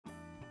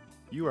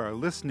You are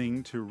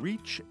listening to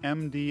Reach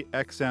MD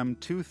XM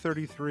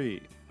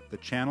 233, the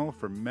channel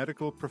for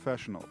medical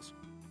professionals.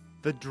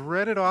 The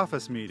dreaded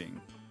office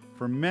meeting.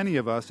 For many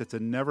of us, it's a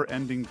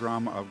never-ending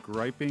drama of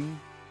griping,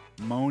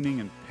 moaning,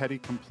 and petty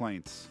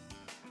complaints.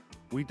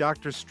 We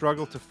doctors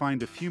struggle to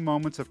find a few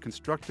moments of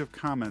constructive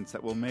comments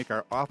that will make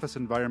our office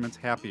environments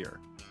happier.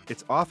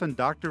 It's often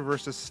doctor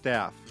versus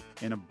staff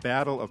in a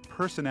battle of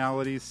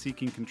personalities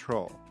seeking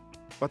control.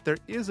 But there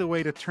is a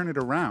way to turn it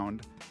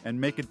around and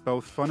make it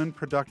both fun and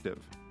productive.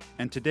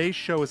 And today's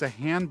show is a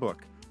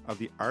handbook of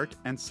the art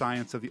and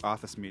science of the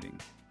office meeting.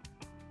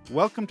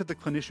 Welcome to the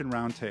Clinician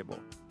Roundtable.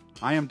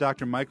 I am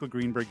Dr. Michael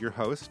Greenberg, your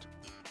host,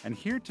 and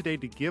here today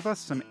to give us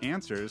some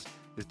answers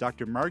is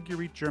Dr.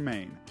 Marguerite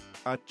Germain,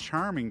 a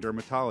charming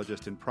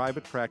dermatologist in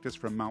private practice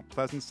from Mount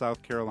Pleasant,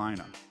 South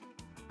Carolina.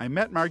 I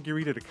met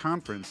Marguerite at a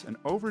conference and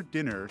over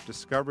dinner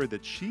discovered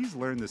that she's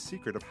learned the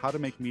secret of how to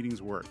make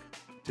meetings work.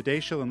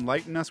 Today she'll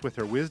enlighten us with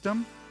her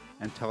wisdom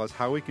and tell us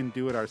how we can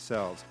do it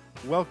ourselves.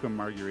 Welcome,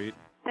 Marguerite.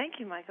 Thank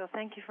you, Michael.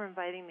 Thank you for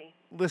inviting me.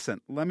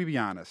 Listen, let me be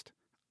honest.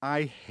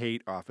 I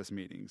hate office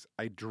meetings.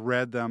 I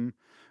dread them.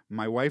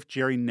 My wife,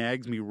 Jerry,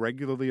 nags me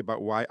regularly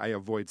about why I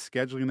avoid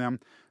scheduling them.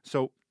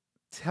 So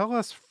tell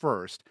us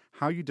first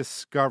how you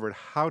discovered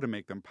how to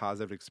make them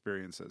positive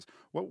experiences.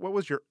 What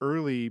was your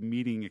early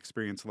meeting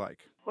experience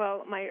like?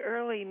 Well, my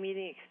early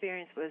meeting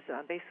experience was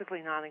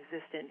basically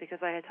non-existent because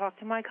I had talked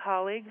to my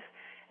colleagues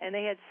and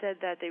they had said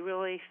that they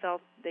really felt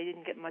they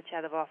didn't get much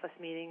out of office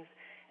meetings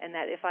and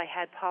that if I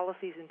had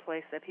policies in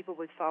place that people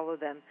would follow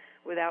them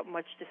without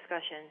much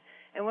discussion.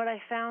 And what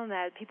I found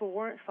that people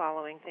weren't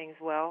following things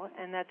well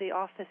and that the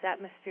office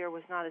atmosphere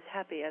was not as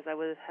happy as I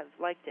would have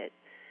liked it.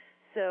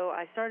 So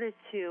I started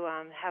to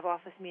have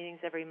office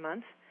meetings every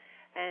month,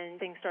 and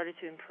things started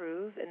to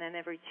improve, and then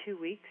every 2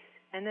 weeks,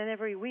 and then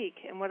every week.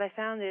 And what I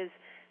found is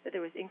that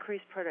there was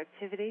increased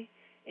productivity,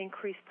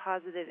 increased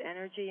positive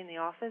energy in the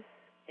office,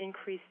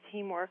 increased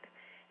teamwork,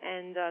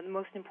 and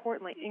most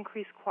importantly,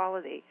 increased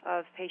quality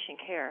of patient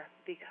care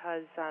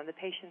because the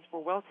patients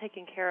were well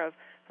taken care of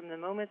from the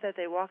moment that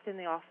they walked in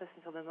the office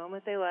until the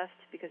moment they left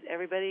because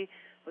everybody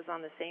was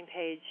on the same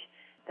page.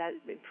 That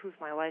improved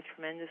my life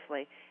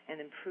tremendously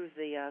and improved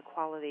the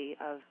quality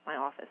of my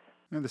office.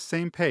 The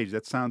same page,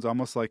 that sounds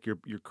almost like you're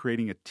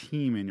creating a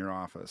team in your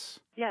office.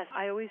 Yes,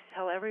 I always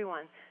tell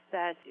everyone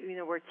that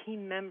we're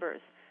team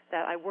members,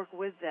 that I work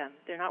with them.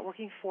 They're not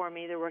working for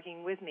me, they're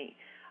working with me.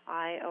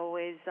 I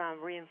always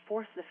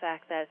reinforce the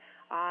fact that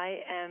I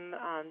am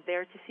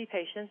there to see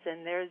patients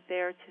and they're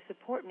there to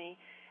support me,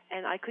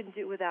 and I couldn't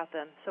do it without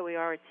them. So we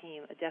are a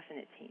team, a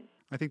definite team.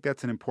 I think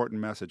that's an important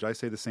message. I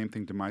say the same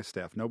thing to my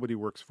staff. Nobody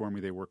works for me,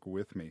 they work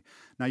with me.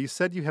 Now, you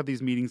said you have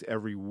these meetings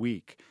every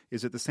week.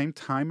 Is it the same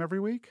time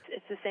every week?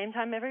 It's the same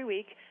time every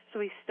week. So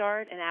we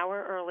start an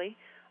hour early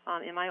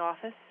in my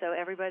office. So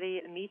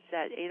everybody meets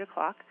at 8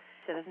 o'clock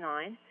instead of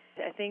 9.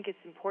 I think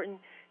it's important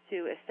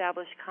to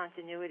establish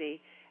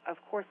continuity. Of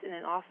course, in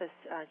an office,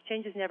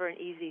 change is never an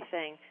easy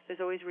thing. There's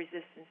always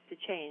resistance to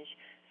change.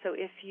 So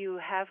if you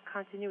have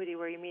continuity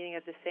where you're meeting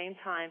at the same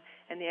time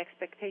and the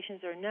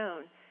expectations are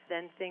known,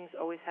 then things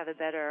always have a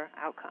better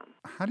outcome.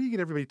 How do you get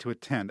everybody to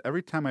attend?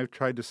 Every time I've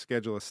tried to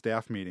schedule a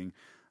staff meeting,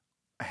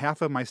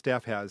 half of my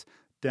staff has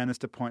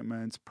dentist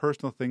appointments,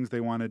 personal things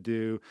they want to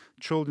do,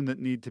 children that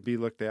need to be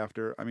looked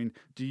after. I mean,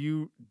 do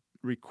you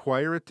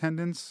require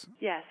attendance?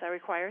 Yes, I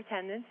require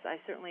attendance. I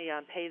certainly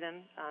pay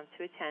them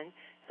to attend.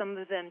 Some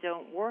of them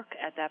don't work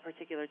at that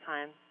particular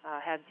time,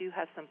 do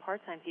have some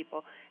part-time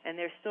people, and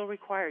they're still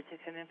required to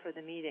come in for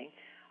the meeting.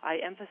 I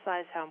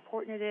emphasize how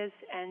important it is,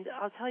 and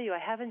I'll tell you, I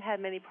haven't had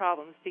many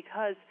problems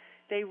because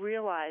they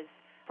realize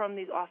from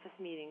these office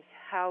meetings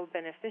how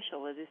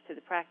beneficial it is to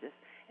the practice,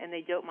 and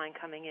they don't mind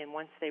coming in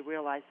once they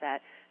realize that.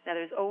 Now,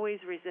 there's always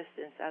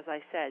resistance, as I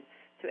said,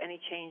 to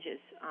any changes.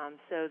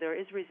 So there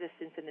is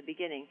resistance in the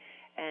beginning,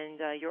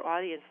 and your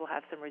audience will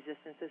have some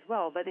resistance as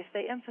well. But if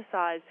they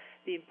emphasize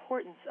the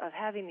importance of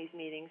having these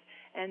meetings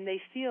and they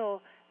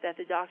feel that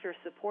the doctor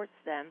supports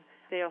them,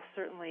 they'll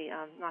certainly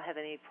not have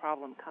any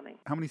problem coming.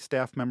 How many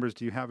staff members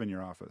do you have in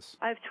your office?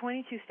 I have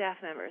 22 staff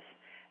members,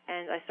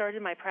 and I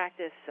started my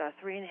practice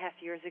 3.5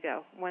 years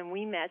ago. When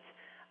we met,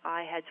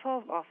 I had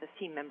 12 office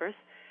team members,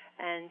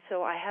 and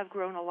so I have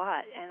grown a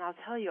lot. And I'll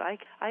tell you, I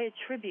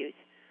attribute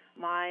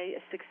my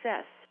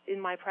success in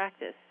my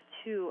practice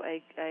to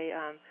a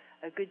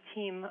good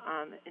team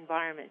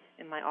environment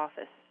in my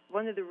office.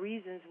 One of the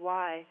reasons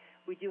why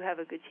we do have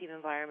a good team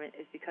environment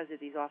is because of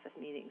these office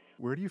meetings.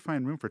 Where do you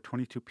find room for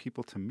 22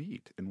 people to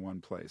meet in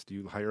one place? Do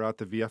you hire out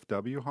the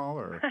VFW hall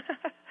or?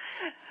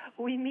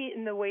 We meet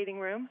in the waiting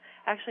room.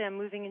 Actually, I'm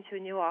moving into a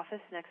new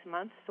office next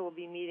month, so we'll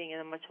be meeting in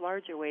a much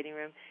larger waiting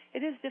room.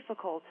 It is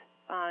difficult,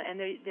 and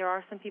there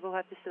are some people who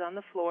have to sit on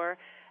the floor,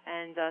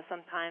 and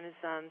sometimes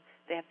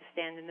they have to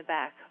stand in the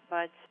back.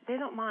 But they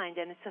don't mind,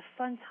 and it's a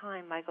fun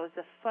time, Michael.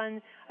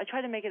 I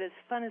try to make it as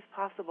fun as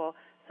possible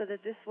so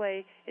that this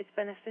way it's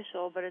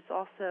beneficial, but it's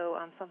also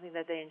something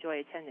that they enjoy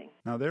attending.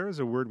 Now, there is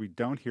a word we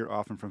don't hear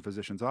often from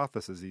physicians'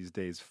 offices these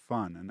days,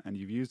 fun, and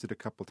you've used it a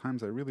couple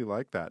times. I really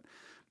like that.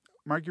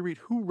 Marguerite,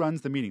 who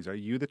runs the meetings? Are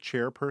you the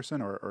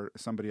chairperson or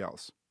somebody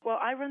else? Well,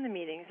 I run the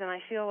meetings, and I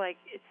feel like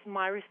it's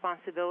my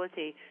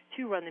responsibility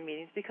to run the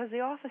meetings because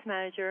the office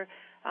manager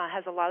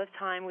has a lot of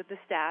time with the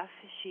staff.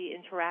 She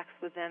interacts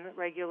with them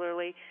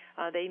regularly.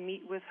 They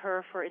meet with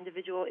her for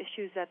individual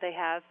issues that they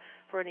have,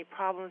 for any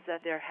problems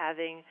that they're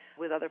having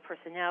with other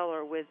personnel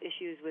or with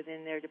issues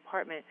within their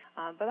department.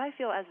 But I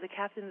feel as the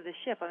captain of the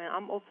ship,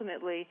 I'm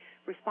ultimately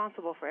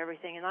responsible for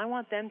everything, and I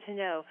want them to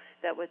know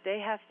that what they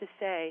have to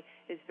say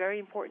is very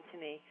important to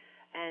me.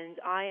 And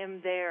I am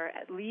there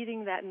at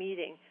leading that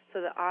meeting so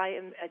that I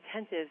am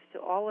attentive to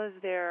all of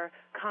their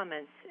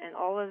comments and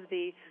all of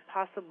the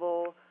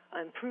possible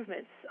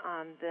improvements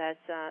that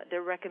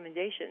their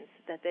recommendations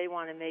that they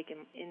want to make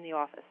in the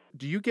office.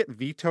 Do you get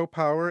veto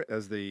power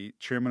as the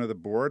chairman of the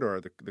board or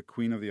the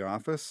queen of the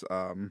office?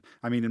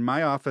 In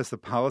my office, the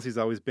policy's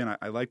always been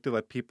I like to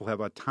let people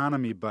have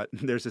autonomy, but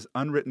there's this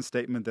unwritten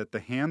statement that the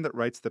hand that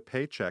writes the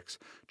paychecks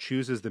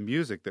chooses the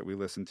music that we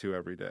listen to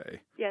every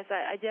day. Yes,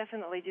 I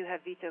definitely do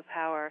have veto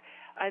power.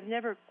 I've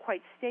never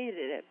quite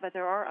stated it, but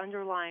there are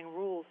underlying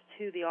rules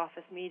to the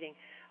office meeting.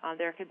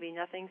 There can be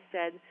nothing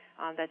said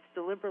that's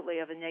deliberately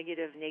of a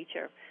negative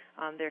nature.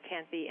 There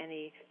can't be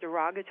any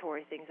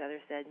derogatory things that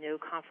are said. No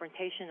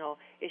confrontational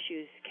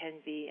issues can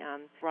be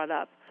brought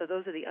up. So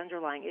those are the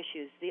underlying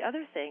issues. The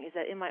other thing is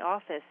that in my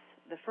office,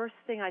 the first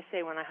thing I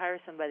say when I hire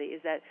somebody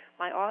is that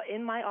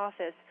in my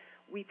office,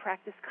 we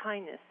practice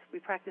kindness. We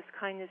practice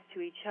kindness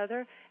to each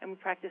other, and we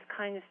practice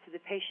kindness to the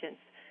patients.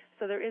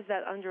 So there is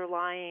that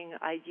underlying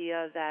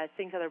idea that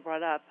things that are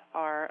brought up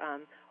are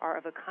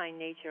of a kind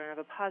nature and of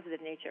a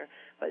positive nature.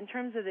 But in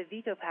terms of the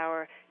veto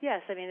power,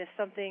 yes, if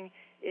something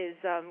is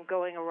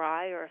going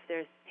awry or if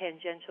there's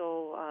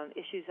tangential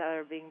issues that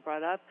are being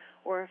brought up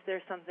or if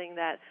there's something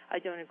that I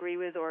don't agree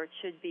with or it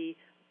should be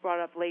brought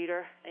up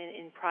later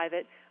in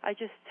private, I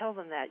just tell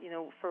them that,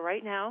 for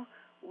right now,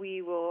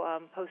 we will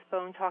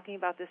postpone talking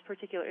about this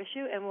particular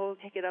issue and we'll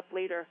take it up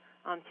later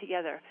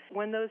together.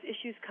 When those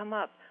issues come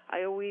up,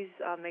 I always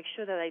make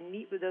sure that I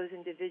meet with those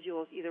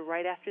individuals either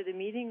right after the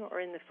meeting or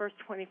in the first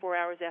 24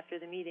 hours after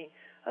the meeting.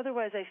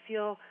 Otherwise, I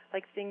feel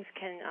like things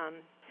can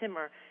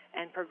simmer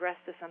and progress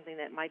to something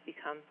that might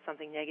become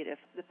something negative.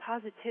 The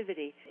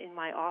positivity in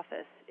my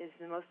office is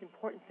the most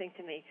important thing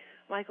to me.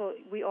 Michael,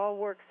 we all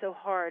work so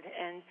hard,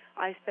 and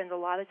I spend a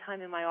lot of time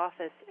in my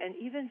office, and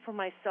even for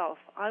myself,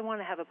 I want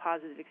to have a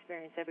positive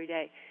experience every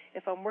day.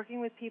 If I'm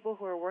working with people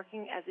who are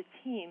working as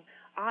a team,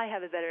 I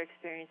have a better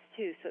experience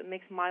too, so it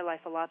makes my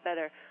life a lot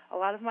better. A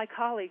lot of my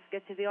colleagues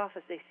get to the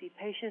office, they see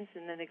patients,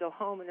 and then they go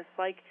home, and it's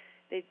like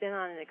they've been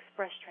on an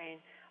express train.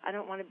 I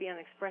don't want to be on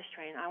the express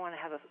train. I want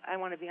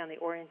to be on the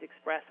Orient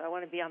Express. I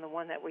want to be on the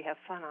one that we have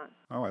fun on.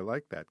 Oh, I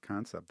like that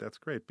concept. That's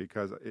great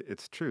because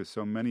it's true.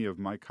 So many of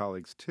my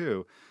colleagues,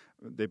 too,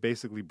 they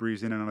basically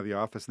breeze in and out of the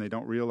office and they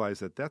don't realize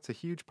that that's a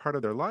huge part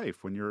of their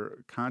life when you're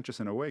conscious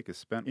and awake is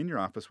spent in your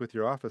office with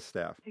your office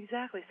staff.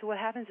 Exactly. So what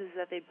happens is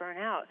that they burn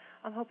out.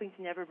 I'm hoping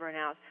to never burn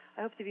out.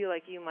 I hope to be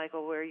like you,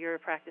 Michael, where you're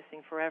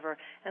practicing forever.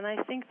 And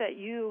I think that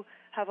you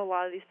have a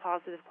lot of these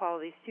positive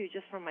qualities, too,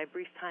 just from my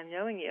brief time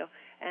knowing you.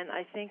 And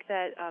I think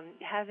that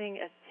having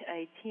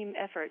a team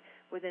effort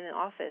within an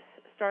office,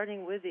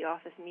 starting with the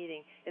office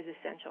meeting, is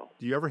essential.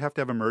 Do you ever have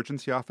to have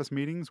emergency office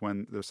meetings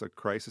when there's a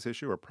crisis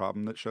issue or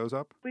problem that shows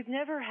up? We've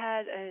never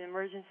had an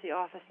emergency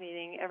office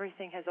meeting.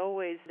 Everything has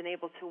always been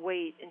able to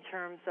wait in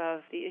terms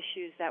of the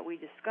issues that we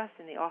discussed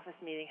in the office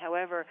meeting.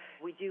 However,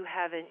 we do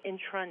have an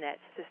intranet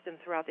system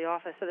throughout the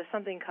office, so if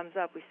something comes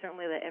up, we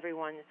certainly let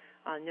everyone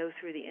know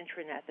through the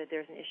intranet that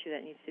there's an issue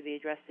that needs to be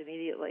addressed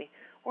immediately,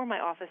 or my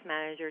office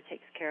manager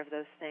takes care of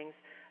those things.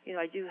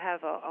 I do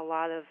have a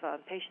lot of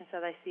patients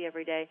that I see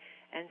every day,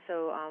 and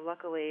so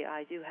luckily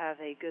I do have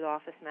a good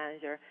office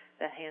manager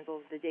that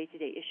handles the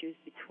day-to-day issues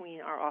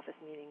between our office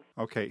meetings.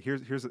 Okay,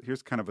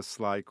 here's kind of a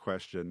sly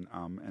question,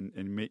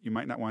 and you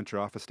might not want your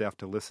office staff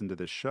to listen to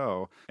this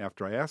show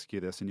after I ask you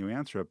this and you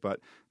answer it, but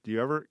do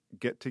you ever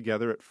get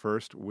together at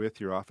first with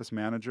your office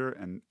manager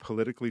and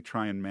politically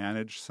try and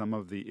manage some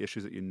of the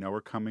issues that you know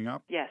are coming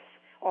up? Yes,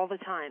 all the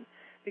time.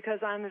 Because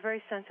I'm a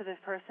very sensitive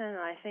person, and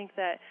I think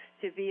that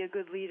to be a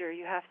good leader,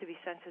 you have to be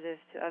sensitive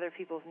to other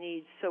people's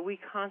needs. So we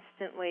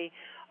constantly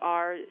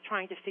are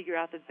trying to figure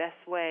out the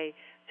best way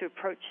to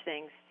approach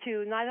things,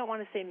 and I don't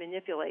want to say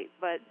manipulate,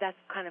 but that's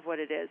kind of what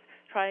it is,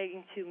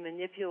 trying to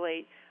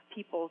manipulate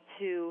people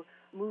to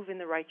move in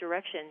the right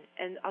direction.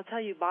 And I'll tell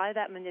you, by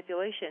that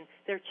manipulation,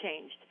 they're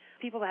changed.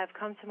 People that have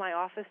come to my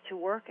office to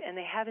work and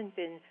they haven't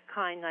been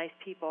kind, nice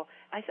people,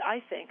 I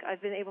think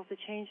I've been able to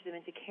change them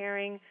into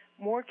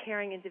more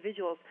caring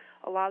individuals.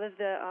 A lot of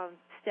the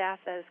staff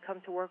that has come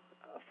to work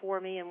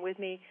for me and with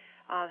me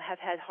have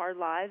had hard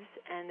lives,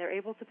 and they're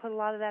able to put a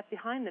lot of that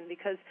behind them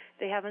because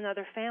they have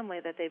another family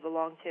that they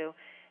belong to.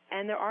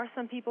 And there are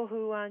some people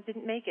who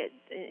didn't make it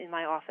in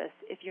my office.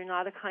 If you're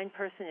not a kind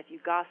person, if you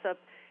gossip,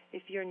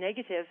 if you're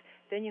negative,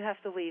 then you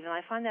have to leave. And I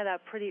find that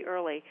out pretty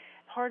early.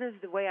 Part of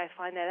the way I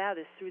find that out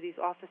is through these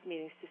office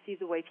meetings to see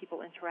the way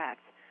people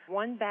interact.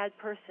 One bad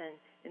person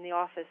in the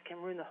office can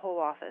ruin the whole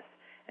office.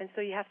 And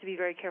so you have to be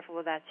very careful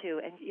of that too.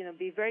 And,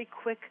 be very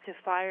quick to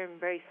fire and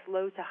very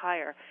slow to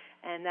hire.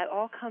 And that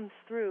all comes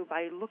through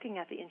by looking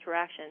at the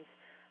interactions.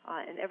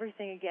 And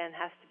everything, again,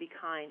 has to be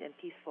kind and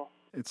peaceful.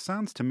 It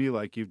sounds to me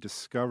like you've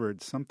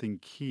discovered something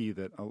key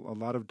that a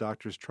lot of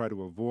doctors try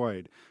to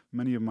avoid.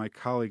 Many of my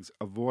colleagues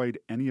avoid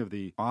any of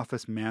the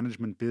office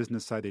management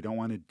business side. They don't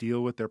want to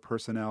deal with their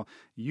personnel.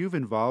 You've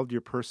involved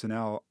your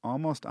personnel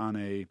almost in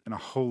a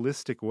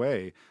holistic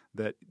way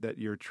that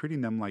you're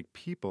treating them like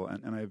people,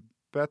 and I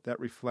bet that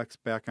reflects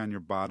back on your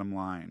bottom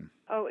line.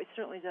 Oh, it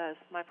certainly does.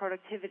 My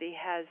productivity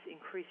has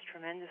increased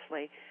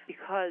tremendously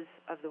because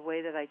of the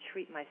way that I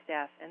treat my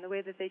staff and the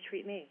way that they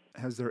treat me.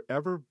 Has there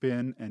ever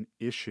been an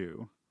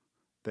issue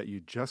that you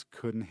just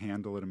couldn't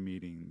handle at a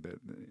meeting,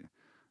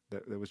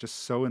 that was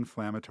just so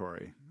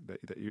inflammatory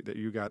that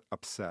you got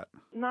upset?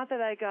 Not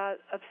that I got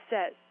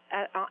upset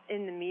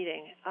in the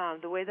meeting.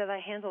 The way that I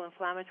handle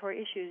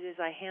inflammatory issues is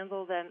I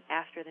handle them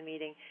after the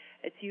meeting.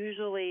 It's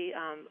usually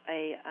an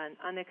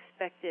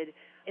unexpected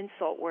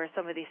insult where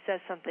somebody says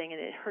something and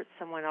it hurts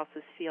someone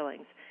else's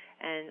feelings.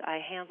 And I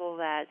handle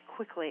that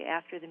quickly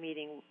after the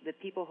meeting. The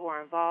people who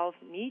are involved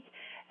meet,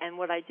 and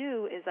what I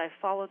do is I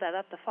follow that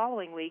up the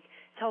following week,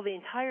 tell the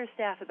entire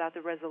staff about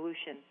the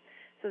resolution,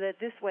 so that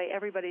this way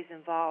everybody's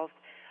involved.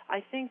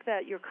 I think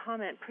that your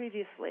comment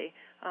previously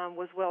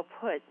was well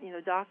put.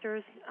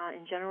 Doctors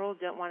in general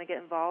don't want to get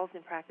involved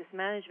in practice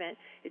management.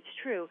 It's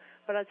true.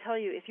 But I'll tell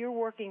you, if you're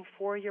working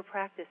for your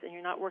practice and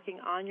you're not working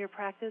on your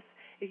practice,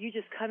 if you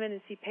just come in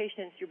and see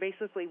patients, you're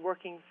basically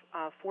working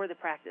for the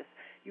practice.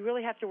 You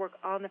really have to work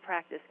on the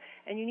practice,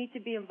 and you need to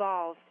be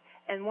involved.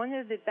 And one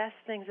of the best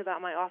things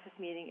about my office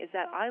meeting is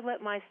that I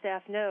let my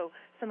staff know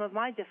some of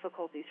my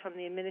difficulties from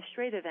the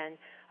administrative end.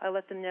 I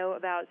let them know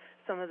about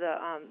some of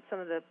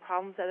the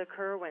problems that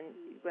occur when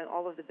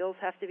all of the bills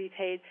have to be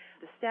paid.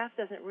 The staff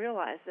doesn't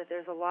realize that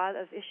there's a lot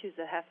of issues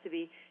that have to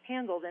be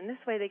handled, and this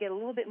way they get a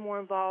little bit more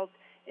involved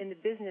in the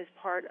business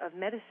part of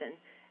medicine,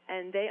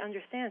 and they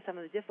understand some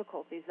of the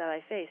difficulties that I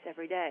face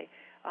every day.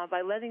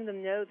 By letting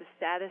them know the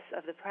status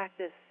of the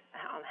practice,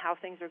 how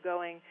things are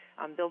going.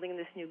 I'm building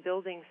this new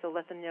building, so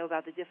let them know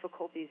about the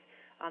difficulties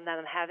that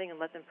I'm having and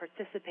let them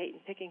participate in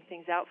picking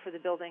things out for the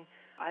building.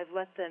 I've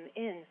let them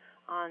in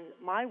on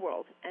my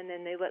world, and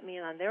then they let me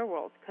in on their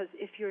world. Because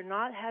if you're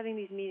not having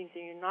these meetings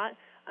and you're not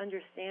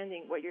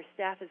understanding what your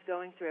staff is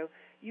going through,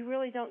 you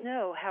really don't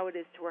know how it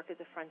is to work at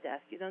the front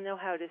desk. You don't know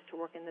how it is to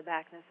work in the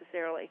back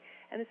necessarily.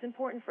 And it's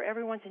important for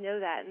everyone to know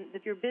that. And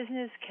that your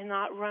business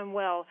cannot run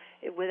well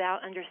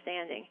without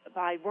understanding.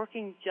 By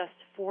working just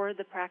for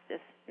the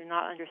practice, you're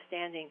not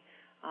understanding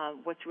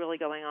what's really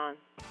going on.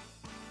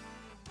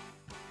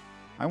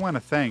 I want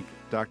to thank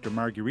Dr.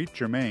 Marguerite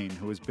Germain,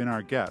 who has been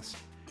our guest,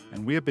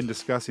 and we have been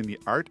discussing the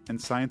art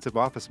and science of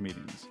office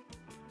meetings.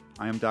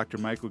 I am Dr.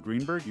 Michael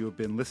Greenberg. You have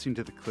been listening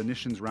to the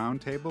Clinicians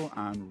Roundtable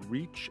on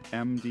Reach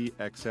MD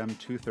XM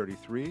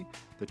 233,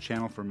 the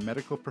channel for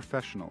medical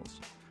professionals.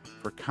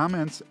 For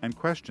comments and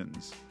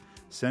questions,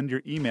 send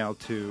your email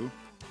to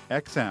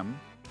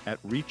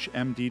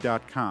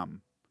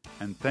xm@reachmd.com.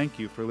 And thank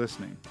you for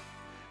listening.